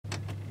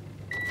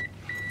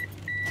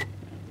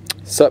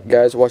Sup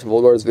guys, watching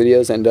Volgar's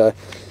videos, and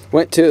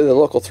went to the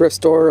local thrift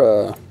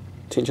store,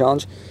 Teen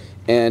Challenge,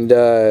 and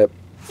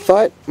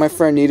thought my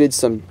friend needed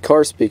some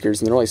car speakers,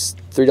 and they're only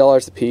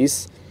 $3 a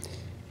piece.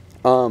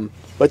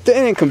 But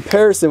then in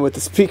comparison with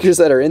the speakers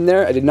that are in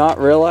there, I did not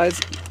realize,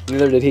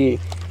 neither did he,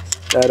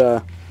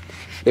 that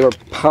they were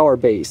power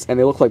based and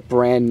they look like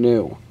brand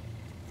new.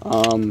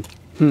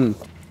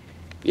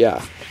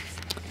 Yeah.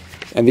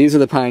 And these are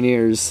the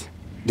Pioneers.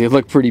 They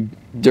look pretty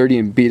dirty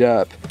and beat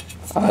up.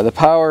 The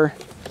power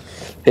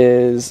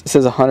is, it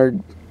says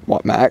 100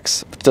 watt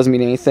max. It doesn't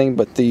mean anything,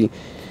 but the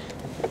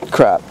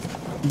crap.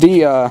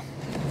 The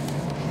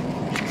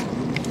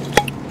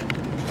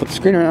flip the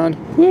screen around.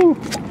 Woo!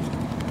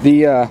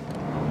 The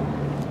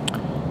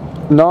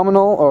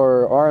nominal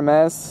or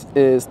RMS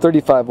is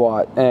 35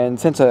 watt, and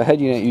since a head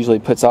unit usually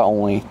puts out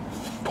only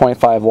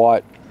 25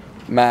 watt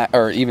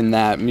or even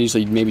that,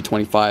 usually maybe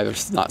 25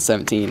 if not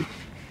 17,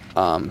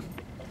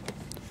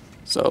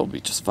 so it'll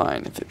be just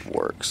fine if it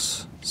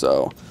works.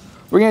 So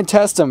we're gonna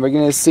test them. We're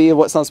gonna see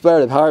what sounds better,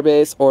 the Power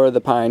Bass or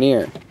the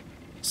Pioneer.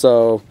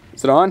 So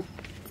is it on?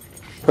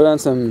 Put on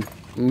some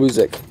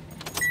music.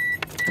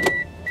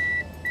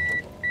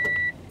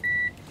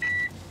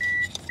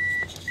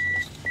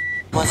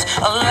 What's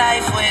a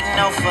life with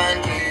no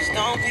fun? Please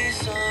don't be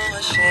so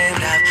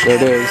ashamed. There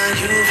it is.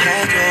 You've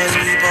had yours,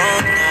 we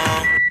both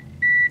know.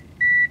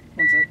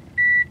 One sec.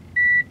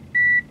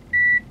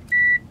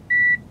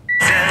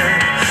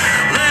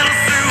 Little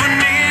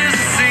souvenirs,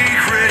 a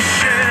secret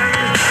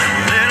shared.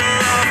 Little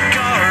off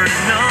guard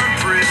and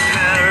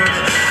unprepared.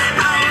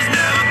 I was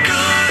never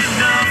good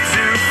enough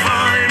to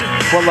find.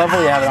 What level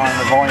do you have it on,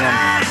 the volume?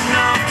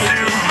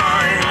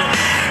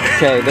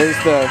 Okay, there's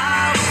the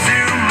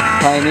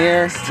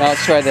Pioneer. Now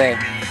let's try the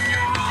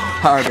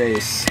Power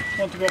Bass.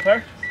 Want to go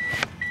pair?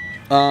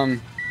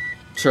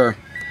 Sure.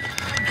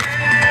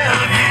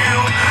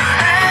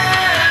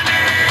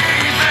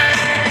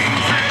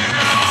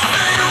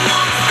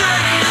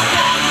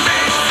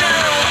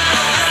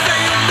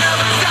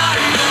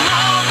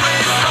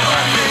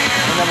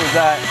 What number is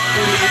that?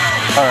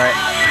 Alright.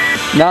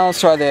 Now let's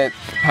try the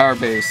Power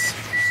Bass.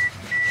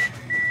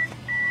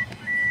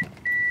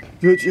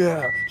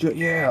 Yeah,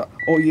 yeah,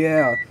 oh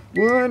yeah.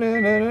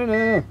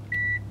 Wah-na-na-na-na.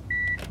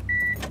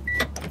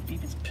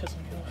 Beep is pissing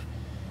me off.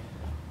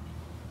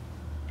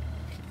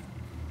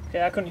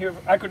 Okay, I couldn't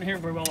hear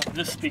very well with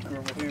this speaker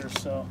over here,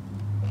 so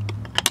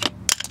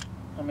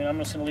I mean I'm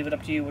just gonna leave it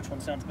up to you which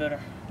one sounds better.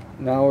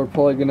 Now we're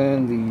plugging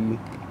in the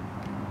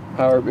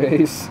Power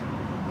Bass.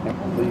 I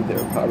can't believe they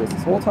were Power Bass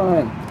this whole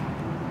time.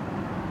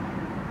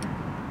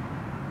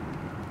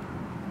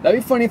 That'd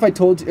be funny if I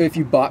told you, if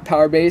you bought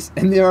Power Bass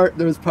and there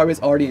was Power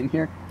Bass already in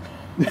here.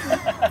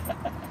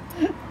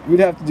 We'd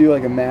have to do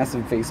like a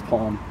massive face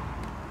palm.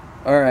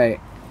 Alright.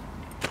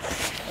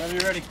 Whenever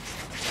you're ready.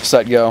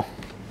 Set, go.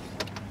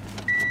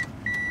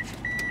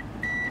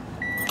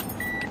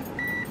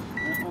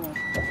 Hold on.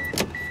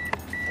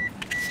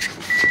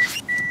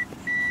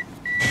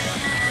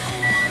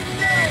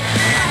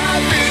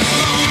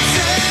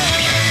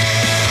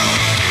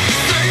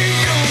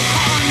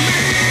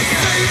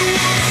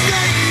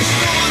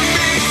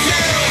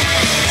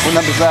 What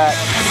number's that?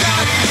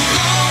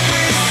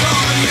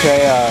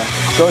 Okay,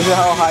 shows you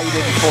how high you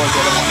did before the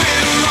other one.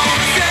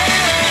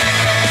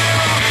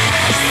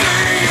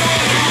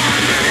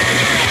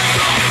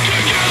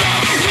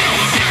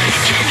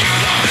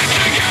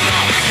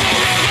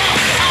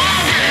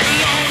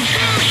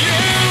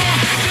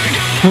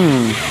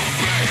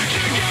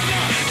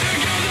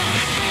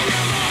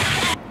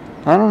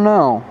 I don't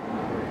know.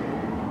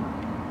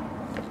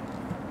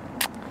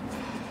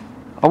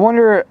 I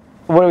wonder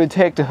what it would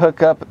take to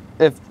hook up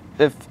if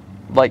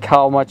like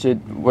how much it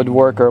would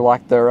work or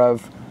lack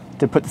thereof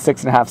to put the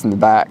 6.5s in the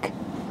back.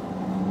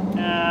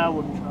 Nah, I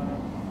wouldn't try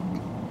that.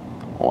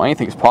 Well,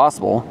 anything's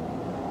possible.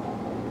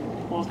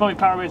 Well, there's probably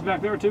Power Bass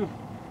back there too.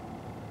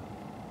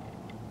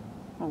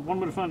 Well,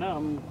 one way to find out.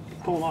 I'm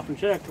pulling off and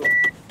check. But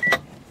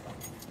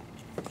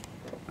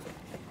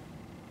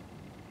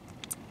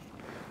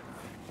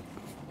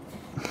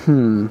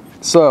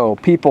So,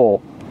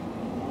 people,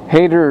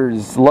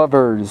 haters,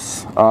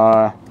 lovers,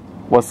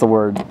 what's the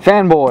word?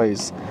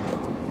 Fanboys.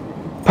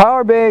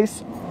 Power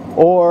Bass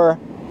or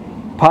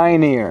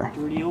Pioneer?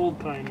 dirty old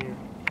Pioneer.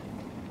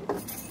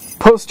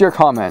 Post your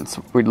comments.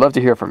 We'd love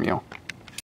to hear from you.